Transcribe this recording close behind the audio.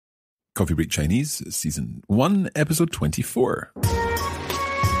Coffee Break Chinese, Season 1, Episode 24.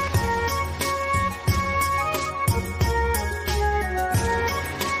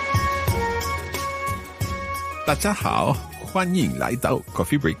 大家好，欢迎来到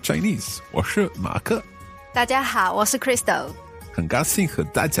Coffee Break Chinese， 我是马克。大家好，我是 Crystal。很高兴和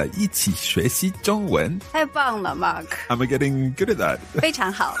大家一起学习中文。太棒了 Mark。 Am I getting good at that? 非常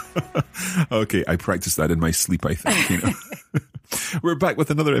好。Okay, I practiced that in my sleep, I think. You know. We're back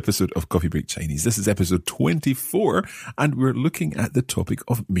with another episode of Coffee Break Chinese. This is episode 24, and we're looking at the topic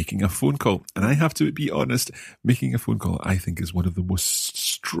of making a phone call. And I have to be honest, making a phone call, I think, is one of the most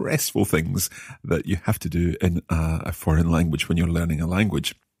stressful things that you have to do in a foreign language when you're learning a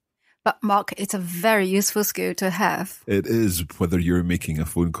language. But Mark, it's a very useful skill to have. It is, whether you're making a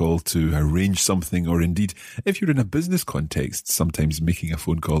phone call to arrange something, or indeed, if you're in a business context, sometimes making a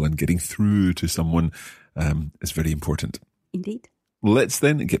phone call and getting through to someone is very important. Indeed. Let's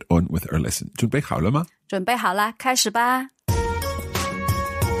then get on with our lesson. 准备好了吗？准备好啦，开始吧。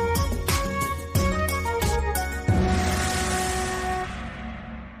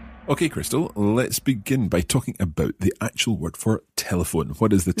Okay, Crystal, let's begin by talking about the actual word for telephone.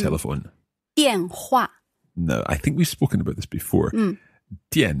 What is the telephone? 电话。 Now, I think we've spoken about this before.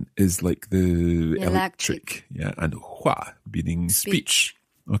 电 is like the electric. Yeah, and 话 meaning speech.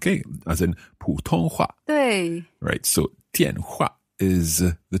 Okay, as in 普通话. 对。 Right, so 电话 is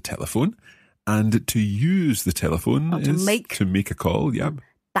the telephone. And to use the telephone is to make a call. Yeah.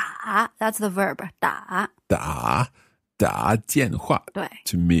 打 that's the verb. 打。打电话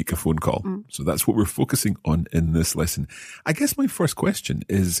to make a phone call. So that's what we're focusing on in this lesson. I guess my first question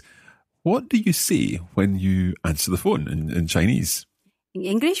is, what do you say when you answer the phone in Chinese? In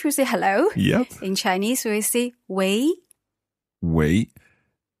English, we say hello. Yep. In Chinese, we say 喂. Wei.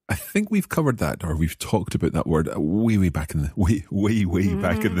 I think we've covered that, or we've talked about that word way back in the way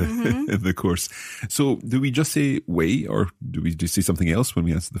back in the in the course. So do we just say wei, or do we say something else when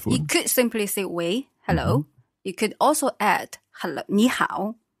we answer the phone? You could simply say 喂, hello. You could also add hello, 你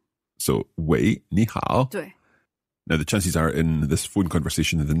好. So, 喂,你好. 对. Now, the chances are in this phone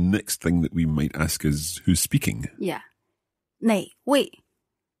conversation, the next thing that we might ask is who's speaking. Yeah. 哪位?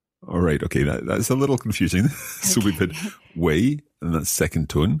 All right, okay, that's a little confusing. So we've had 喂, and that's second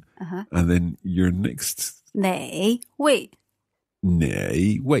tone. And then your next... 哪位?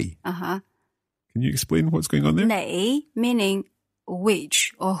 哪位. Can you explain what's going on there? 哪 meaning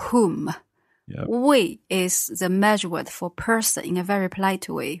which or whom. Yep. 位 is the measure word for person in a very polite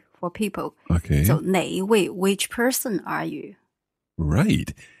way for people. Okay. So 哪位, which person are you?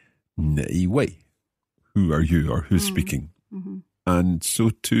 Right. 哪位. Who are you, or who's speaking? And so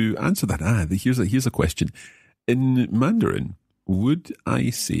to answer that, here's a question. In Mandarin, would I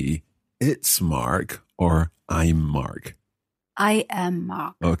say it's Mark or I'm Mark? I am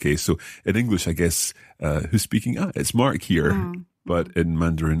Mark. Okay, so in English, I guess, who's speaking? It's Mark here. But in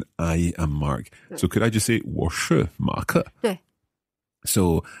Mandarin, I am Mark. So could I just say 我是马克? 对.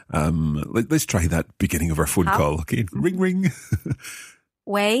 So let's try that beginning of our phone call. Okay, ring, ring.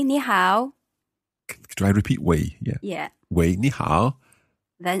 喂,你好. Could I repeat 喂? Yeah. Yeah. 喂,你好.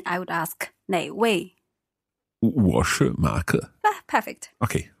 Then I would ask 哪位?我是马克. Perfect.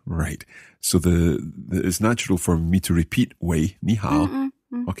 Okay, right. So it's natural for me to repeat 喂,你好.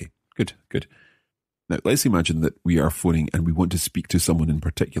 Okay, good. Now, let's imagine that we are phoning and we want to speak to someone in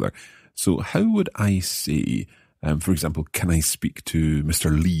particular. So how would I say, for example, can I speak to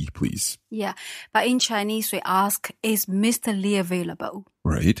Mr. Lee, please? Yeah, but in Chinese, we ask, is Mr. Lee available?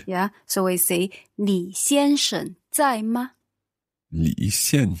 Right. Yeah, so we say, 李先生在吗? 李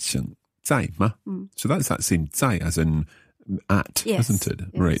先生在吗? So that's that same 在 as in at, yes, isn't it?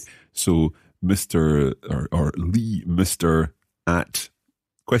 Yes. Right. So Mr. or Lee, Mr. at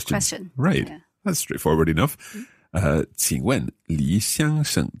question. Right. Yeah. That's straightforward enough. 请问李先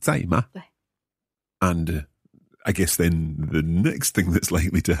生在吗? 对. And I guess then the next thing that's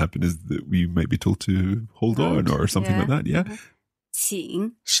likely to happen is that we might be told to hold on or something like that, yeah?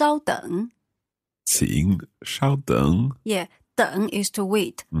 请稍等. 请稍等. Yeah, 等 is to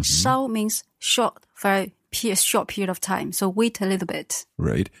wait. 稍 means short, very short period of time. So wait a little bit.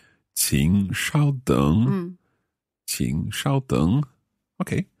 Right. 请稍等. 请稍等.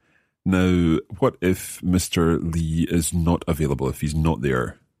 Okay. Now, what if Mr. Lee is not available, if he's not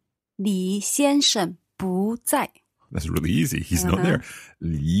there? 李先生不在. That's really easy. He's not there.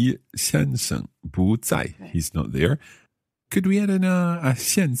 李先生不在. He's not there. Could we add in a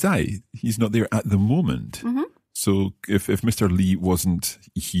现在? He's not there at the moment. So if Mr. Lee wasn't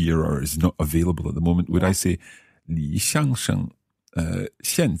here or is not available at the moment, would I say 李先生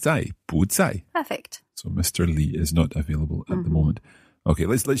现在不在? Perfect. So Mr. Lee is not available at the moment. Okay,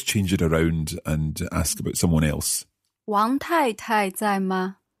 let's change it around and ask about someone else. 王太太在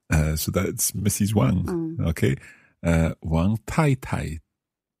吗? So that's Mrs. Wang. Okay. Wang Tai Tai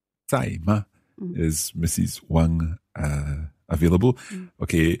Zai Ma is Mrs. Wang available.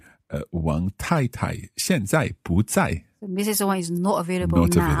 Okay. Wang Tai Tai 现在不在. So Mrs. Wang is not available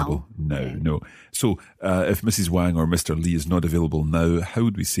Not now. available. No, Okay. no. So if Mrs. Wang or Mr. Lee is not available now, how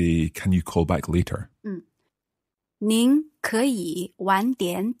would we say, can you call back later? 您可以晚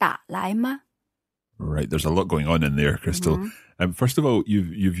点打来吗? Right, there's a lot going on in there, Crystal. First of all,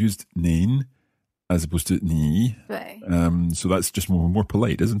 you've used nin as opposed to ni. 对. So that's just more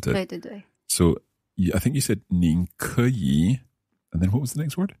polite, isn't it? 对对对. So I think you said 您可以, and then what was the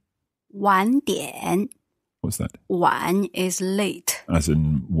next word? 晚点. What's that? 晚 is late. As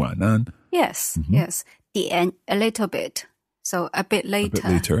in 晚安. Yes, yes. 点 a little bit. So a bit later. A bit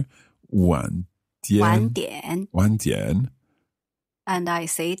later. 晚点. 晚点. 晚点. And I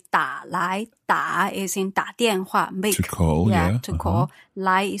say 打来, 打 is in 打电话, make. To call, yeah. To call.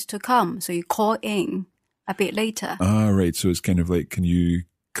 来 is to come. So you call in a bit later. Ah, right. So it's kind of like, can you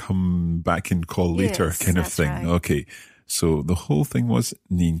come back and call later kind of thing. Right. Okay. So the whole thing was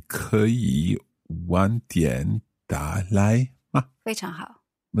您可以晚点打来吗? 非常好.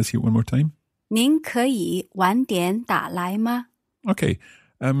 Let's hear it one more time. 您可以晚点打来吗? Okay.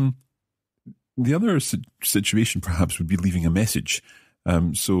 The other situation perhaps would be leaving a message.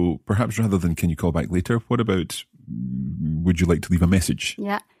 So perhaps rather than can you call back later, what about would you like to leave a message?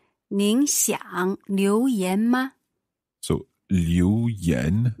 Yeah. 您想留言吗? So 留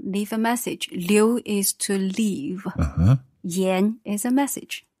言. Leave a message. 留 is to leave. 言 is a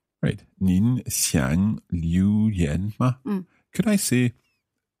message. Right. 您想留言吗? Could I say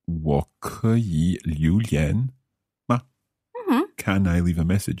我可以留言吗? Can I leave a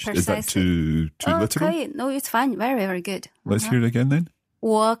message? Precisely. Is that too literal? 可以. No, it's fine. Very, very good. Let's hear it again then.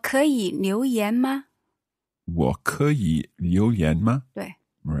 我可以留言吗? 我可以留言吗? 对.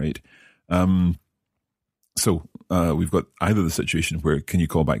 Right. So we've got either the situation where can you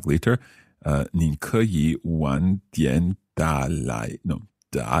call back later? 您可以晚点打来 No,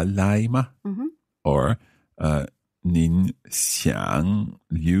 打来吗? Or 您想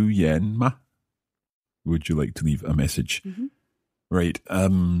留言吗? Would you like to leave a message? Right.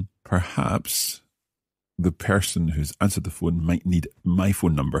 Perhaps the person who's answered the phone might need my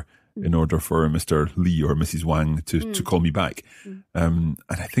phone number in order for Mr. Lee or Mrs. Wang to call me back. And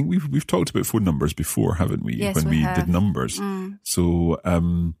I think we've talked about phone numbers before, haven't we? Yes, when we we have. did numbers. So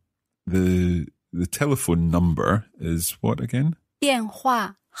the telephone number is what again? 电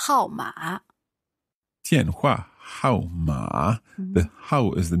话号码. 电话号码. The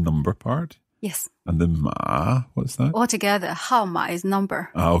how is the number part. Yes. And the ma, what's that? Altogether, 号码 is number.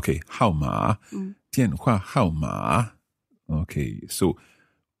 Okay, 号码. 电话号码. Okay, so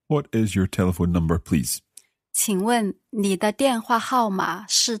what is your telephone number, please? 请问你的电话号码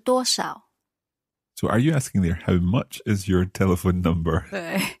是多少? So are you asking there how much is your telephone number?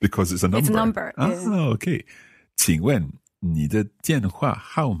 对. Because it's a number. It's a number. Okay. 请问你的电话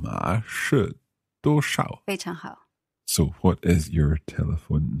号码是多少? 非常好. So what is your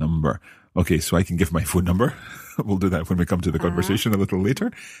telephone number? Okay, so I can give my phone number. We'll do that when we come to the conversation a little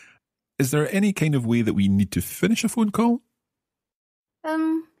later. Is there any kind of way that we need to finish a phone call?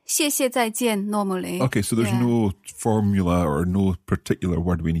 谢谢再见 normally. Okay, so there's no formula or no particular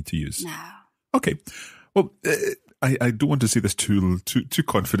word we need to use. No. Okay. Well, I don't want to say this too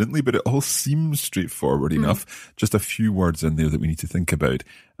confidently, but it all seems straightforward enough. Just a few words in there that we need to think about.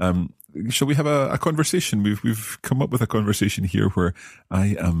 Shall we have a conversation? We've come up with a conversation here where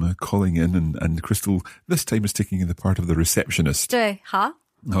I am calling in and Crystal this time is taking the part of the receptionist. 对，好.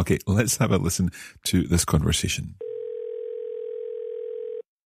 Okay, let's have a listen to this conversation.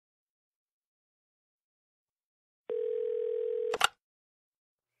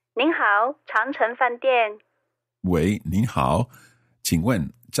 您好，长城饭店。喂，您好，请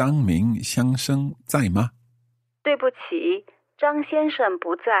问张明先生在吗？对不起，张先生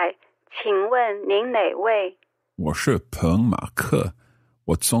不在，请问您哪位？我是彭马克，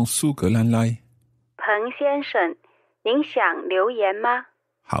我从苏格兰来。彭先生，您想留言吗？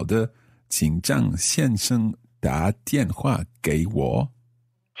好的，请张先生打电话给我。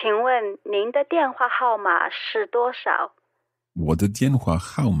请问您的电话号码是多少？我的电话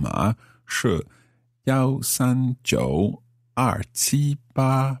号码是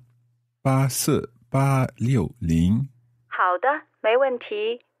13927884860。好的，没问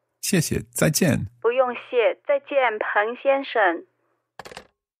题。谢谢，再见。不用谢，再见，彭先生。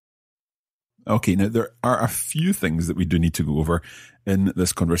Okay, now there are a few things that we do need to go over in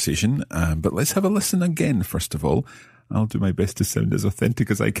this conversation, but let's have a listen again, first of all. I'll do my best to sound as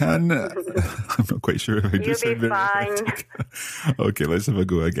authentic as I can. I'm not quite sure if I do You'll sound be very fine. authentic. Okay, let's have a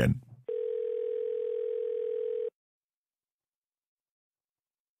go again.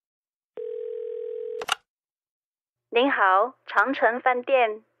 您好，长城饭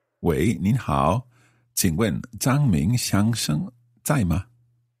店。喂，您好，请问张明先生在吗？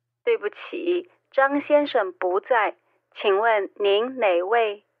对不起，张先生不在，请问您哪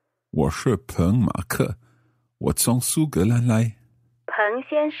位？我是彭马克，我从苏格兰来。彭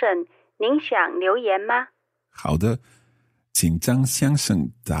先生，您想留言吗？好的，请张先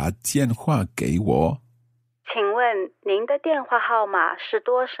生打电话给我。请问您的电话号码是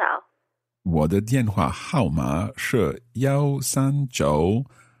多少？我的电话号码是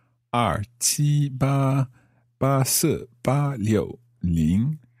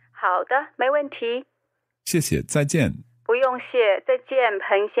139-278-8486。好的，没问题。谢谢，再见。不用谢，再见，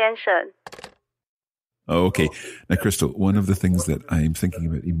彭先生。Okay. Now, Crystal, one of the things that I'm thinking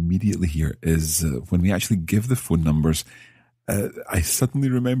about immediately here is when we actually give the phone numbers, I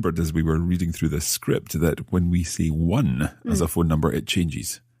suddenly remembered as we were reading through the script that when we say 1 as a phone number, it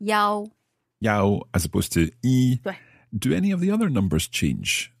changes. 1 Yao as opposed to E. 对 Do any of the other numbers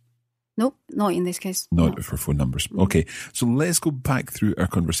change? Nope, not in this case. Not for phone numbers. Okay, so let's go back through our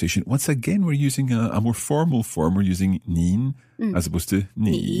conversation. Once again, we're using a more formal form. We're using 您 as opposed to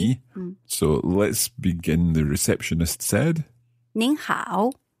你. So let's begin. The receptionist said, 您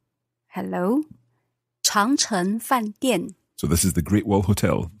好 Hello 长城饭店 so this is the Great Wall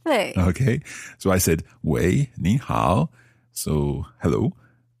Hotel. 对 Okay, so I said, 喂,你好. So, hello.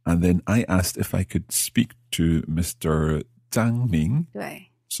 And then I asked if I could speak to Mr. Zhang Ming.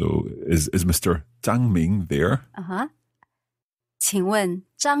 对 So is Mr. Zhang Ming there? 请问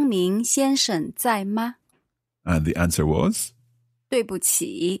张明先生在吗 And the answer was? 对不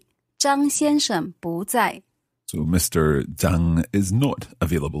起张先生不在 So Mr. Zhang is not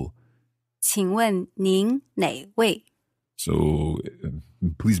available. 请问您哪位 So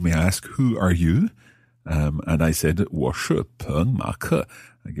please may I ask, who are you? And I said, 我是彭马克.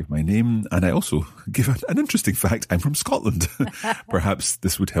 I give my name, and I also give an interesting fact. I'm from Scotland. Perhaps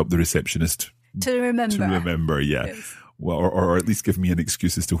this would help the receptionist to remember. to remember, yeah. Yes. Well, or at least give me an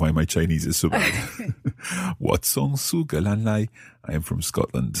excuse as to why my Chinese is so bad. 我从苏格兰来. I am from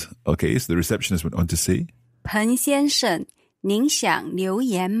Scotland. Okay, so the receptionist went on to say, 彭先生您想留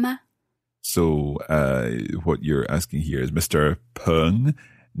言吗 so what you're asking here is, Mr. Peng,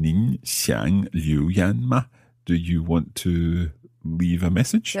 您想留言吗? Do you want to leave a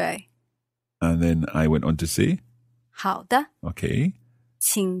message? 对 And then I went on to say, 好的 okay.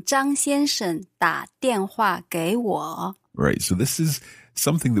 请张先生打电话给我 Right, so this is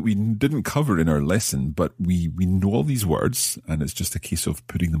something that we didn't cover in our lesson, but we know all these words, and it's just a case of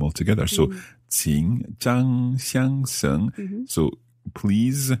putting them all together. So, 请张先生. So,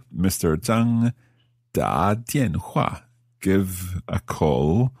 please, Mr. Zhang, 打电话, give a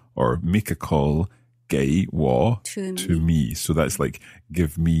call or make a call, 给我 To me. So that's like,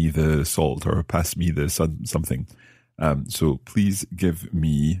 give me the salt or pass me the something. So please give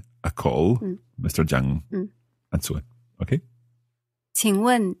me a call, Mr. Zhang, and so on. Okay? 请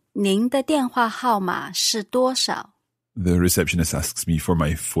问您的电话号码是多少 The receptionist asks me for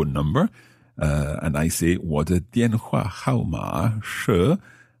my phone number, and I say, 我的电话号码是,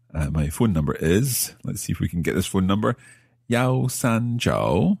 my phone number is, let's see if we can get this phone number,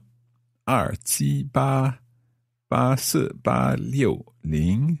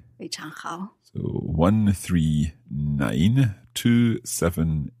 139-278-8486. 非常好 So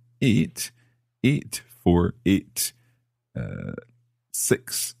 139-278-84860.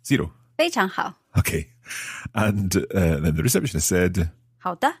 非常好 Okay. And then the receptionist said,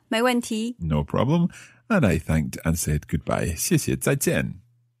 好的没问题 no problem. And I thanked and said goodbye. 谢谢，再见。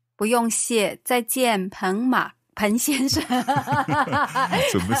不用谢再见彭先生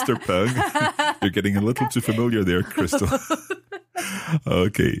So Mr. Peng, you're getting a little too familiar there, Crystal.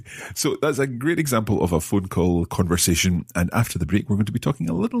 Okay. So that's a great example of a phone call conversation. And after the break, we're going to be talking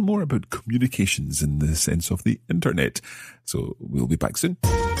a little more about communications in the sense of the internet. So we'll be back soon.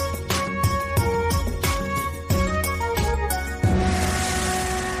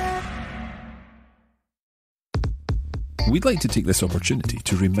 We'd like to take this opportunity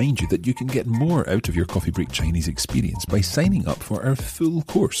to remind you that you can get more out of your Coffee Break Chinese experience by signing up for our full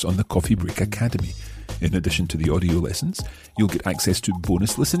course on the Coffee Break Academy. In addition to the audio lessons, you'll get access to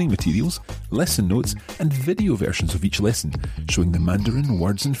bonus listening materials, lesson notes, and video versions of each lesson, showing the Mandarin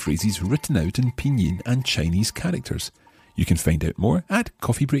words and phrases written out in Pinyin and Chinese characters. You can find out more at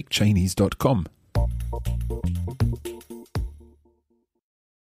coffeebreakchinese.com.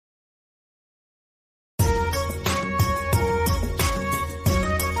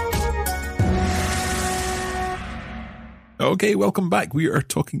 Okay, welcome back. We are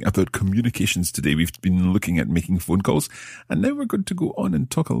talking about communications today. We've been looking at making phone calls, and now we're going to go on and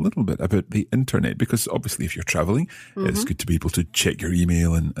talk a little bit about the internet, because obviously if you're traveling, it's good to be able to check your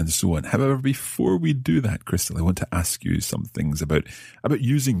email and so on. However, before we do that, Crystal, I want to ask you some things about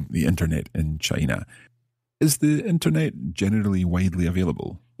using the internet in China. Is the internet generally widely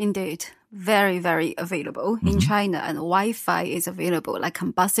available? Indeed. Very, very available in China, and Wi-Fi is available like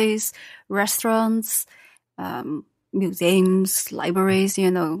on buses, restaurants, museums, libraries,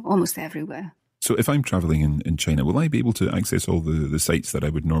 almost everywhere. So if I'm traveling in China, will I be able to access all the sites that I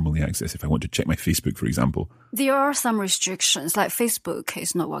would normally access if I want to check my Facebook, for example? There are some restrictions, like Facebook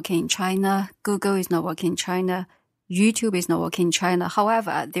is not working in China, Google is not working in China, YouTube is not working in China.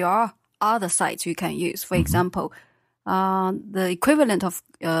 However, there are other sites you can use. For example, the equivalent of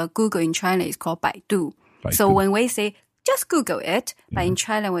Google in China is called Baidu. So when we say, just Google it, but in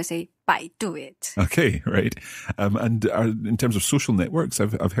China we say, Baidu it. Okay, right. And in terms of social networks,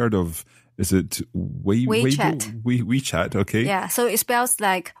 I've heard of, is it WeChat? WeChat, okay. Yeah, so it spells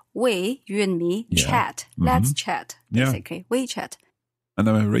like we, you and me, chat. Let's chat, basically. WeChat. And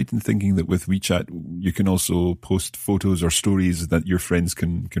am I right in thinking that with WeChat, you can also post photos or stories that your friends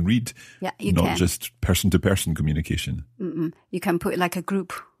can read? Yeah, you can. Not just person-to-person communication. You can put like a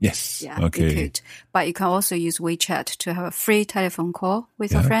group. Yes. Yeah, okay. You could. But you can also use WeChat to have a free telephone call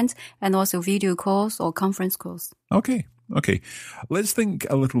with your friends, and also video calls or conference calls. Okay. Let's think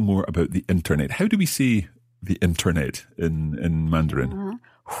a little more about the internet. How do we say the internet in Mandarin?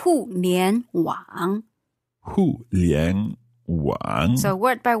 互联网. 互联网. So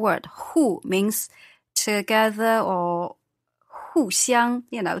word by word, 互 means together or 互相,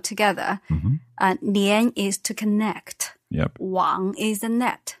 together. And 联 is to connect. Yep. 网 is the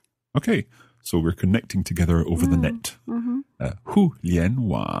net. Okay, so we're connecting together over the net. 互联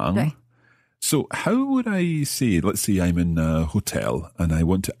网. 对. So how would I say, let's say I'm in a hotel and I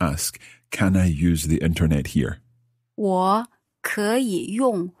want to ask, can I use the internet here? 我可以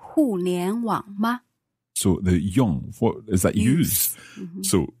用互联网吗? So the 用, what is that? Use.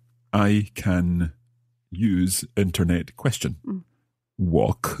 So I can use internet question.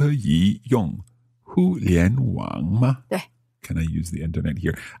 我可以用互联网吗? 对. Can I use the internet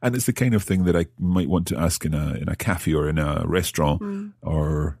here? And it's the kind of thing that I might want to ask in a cafe or in a restaurant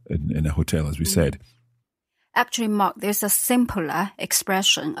or in a hotel, as we said. Actually, Mark, there's a simpler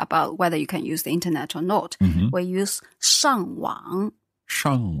expression about whether you can use the internet or not. We use 上网.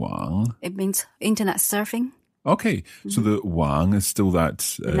 上网. It means internet surfing. Okay, so the 网 is still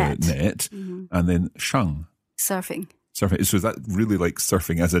that net. And then 上. Surfing. Surfing. So is that really like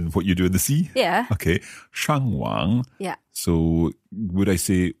surfing as in what you do in the sea? Yeah. Okay. 上网. Yeah. So would I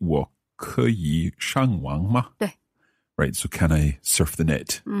say 我可以上网吗? 对. Right. So can I surf the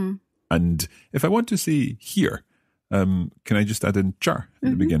net? And if I want to say here, can I just add in 这儿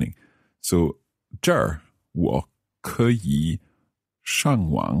in the beginning? So 这儿我可以上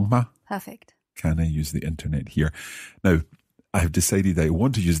网吗? Perfect. Can I use the internet here? Now, I've decided I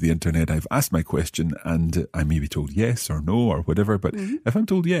want to use the internet. I've asked my question and I may be told yes or no or whatever. But if I'm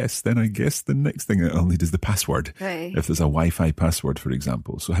told yes, then I guess the next thing I'll need is the password. Right. If there's a Wi-Fi password, for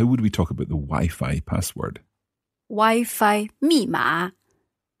example. So how would we talk about the Wi-Fi password? Wi-Fi 密码.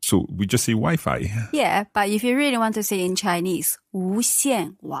 So we just say Wi-Fi. Yeah, but if you really want to say in Chinese, 无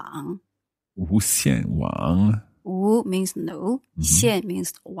线网. 无线网. 无 means no. 线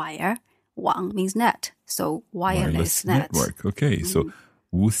means wire. 网 means net. So wireless net. Network. Okay, so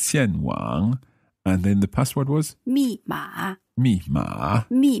无线网. And then the password was? 密码. 密码.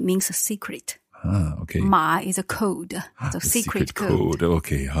 密 means a secret. Ah, okay. 码 is a code. So secret code.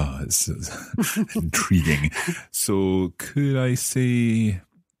 Okay, it's intriguing. So could I say,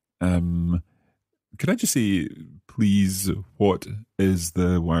 could I just say, please, what is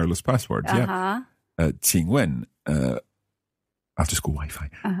the wireless password? Yeah. 请问, I'll just go Wi-Fi.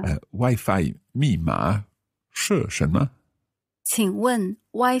 Wi-Fi 密码是什么? 请问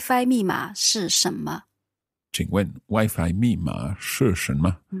Wi-Fi 密码是什么? 请问 Wi-Fi 密码是什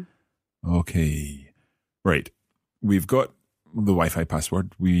么? Okay. Right. We've got the Wi-Fi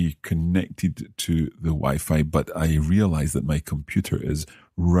password. We connected to the Wi-Fi, but I realize that my computer is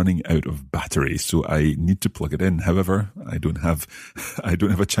running out of battery, so I need to plug it in. However, I don't have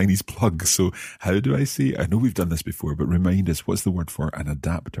a Chinese plug. So how do I say? I know we've done this before, but remind us, what's the word for an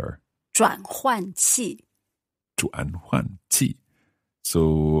adapter? 转换器. 转换器.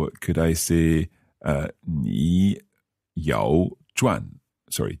 So could I say, 你有转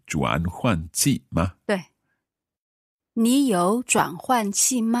换器吗？对，你有转换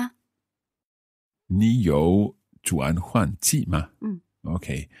器吗？你有转换器吗？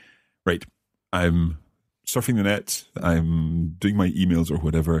 Okay, right. I'm surfing the net. I'm doing my emails or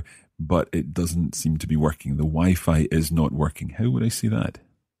whatever, but it doesn't seem to be working. The Wi-Fi is not working. How would I say that?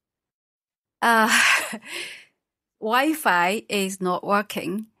 Wi-Fi is not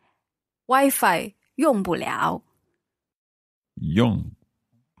working. Wi-Fi 用不了用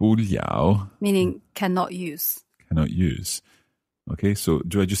不了 meaning cannot use. cannot use. Okay, so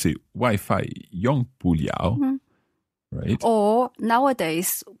do I just say Wi-Fi 用不了? Right? Or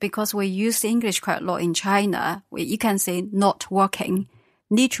nowadays, because we use English quite a lot in China, you can say not working.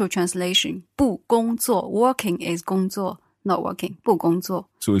 Literal translation, 不工作. Working is 工作, not working. 不工作.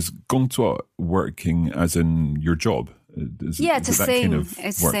 So is 工作 working as in your job? Is It's the that same. kind of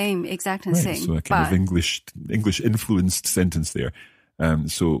It's work? same, exactly Right, same. so a kind of English influenced sentence there.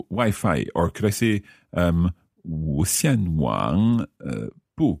 So Wi-Fi, or could I say 无线网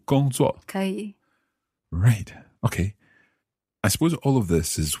不工作? 可以. Right. Okay. I suppose all of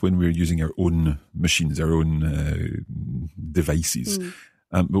this is when we're using our own machines, our own devices.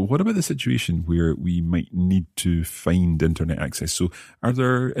 But what about the situation where we might need to find internet access? So are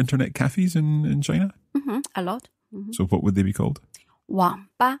there internet cafes in China? A lot. So what would they be called? 网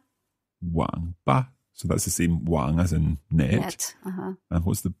吧 Wang ba. So that's the same wang as in net. net. And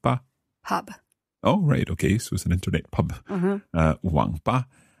what's the ba? Pub. Oh, right. Okay. So it's an internet pub. Wang ba.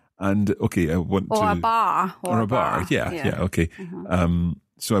 And okay, I want Or to... a bar. Or a bar. Yeah. Okay.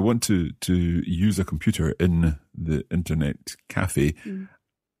 So I want to use a computer in the internet cafe.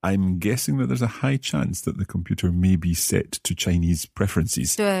 I'm guessing that there's a high chance that the computer may be set to Chinese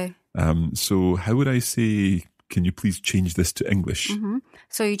preferences. 对. So how would I say, can you please change this to English?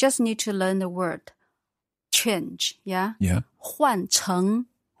 So you just need to learn the word change, yeah? Yeah. 换成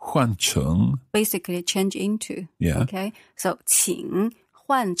换成. basically change into. Yeah. Okay. So 请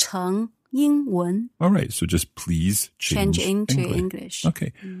换成英文 All right. So just please change into English.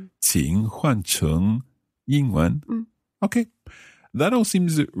 Okay. 请换成英文. Okay. That all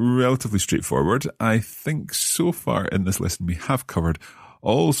seems relatively straightforward. I think so far in this lesson we have covered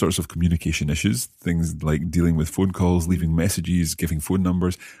all sorts of communication issues, things like dealing with phone calls, leaving messages, giving phone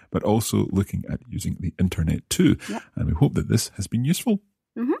numbers, but also looking at using the internet too. Yep. And we hope that this has been useful.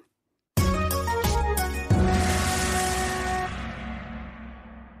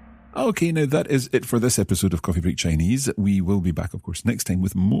 Okay, now that is it for this episode of Coffee Break Chinese. We will be back, of course, next time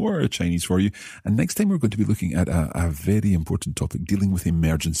with more Chinese for you. And next time we're going to be looking at a very important topic, dealing with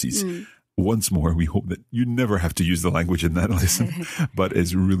emergencies. Once more, we hope that you never have to use the language in that lesson, but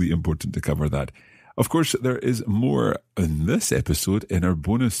it's really important to cover that. Of course, there is more in this episode in our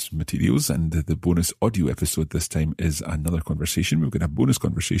bonus materials, and the bonus audio episode this time is another conversation. We've got a bonus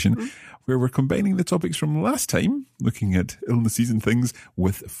conversation where we're combining the topics from last time, looking at illnesses and things,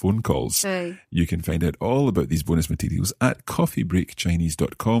 with phone calls. You can find out all about these bonus materials at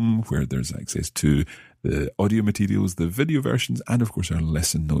coffeebreakchinese.com, where there's access to the audio materials, the video versions, and of course our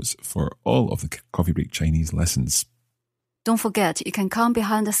lesson notes for all of the Coffee Break Chinese lessons. Don't forget, you can come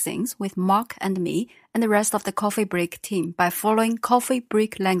behind the scenes with Mark and me and the rest of the Coffee Break team by following Coffee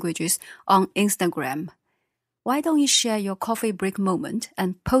Break Languages on Instagram. Why don't you share your coffee break moment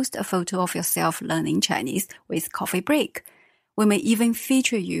and post a photo of yourself learning Chinese with Coffee Break? We may even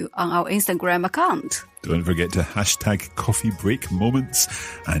feature you on our Instagram account. Don't forget to hashtag coffee break moments,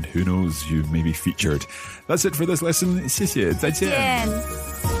 and who knows, you may be featured. That's it for this lesson. 谢谢，再见。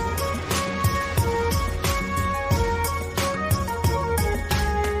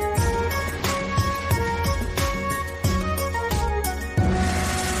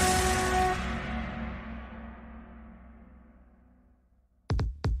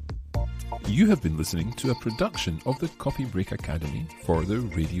You have been listening to a production of the Coffee Break Academy for the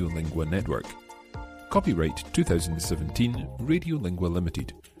Radiolingua Network. Copyright 2017 Radiolingua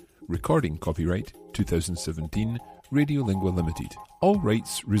Limited. Recording copyright 2017 Radiolingua Limited. All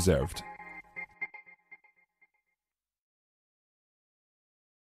rights reserved.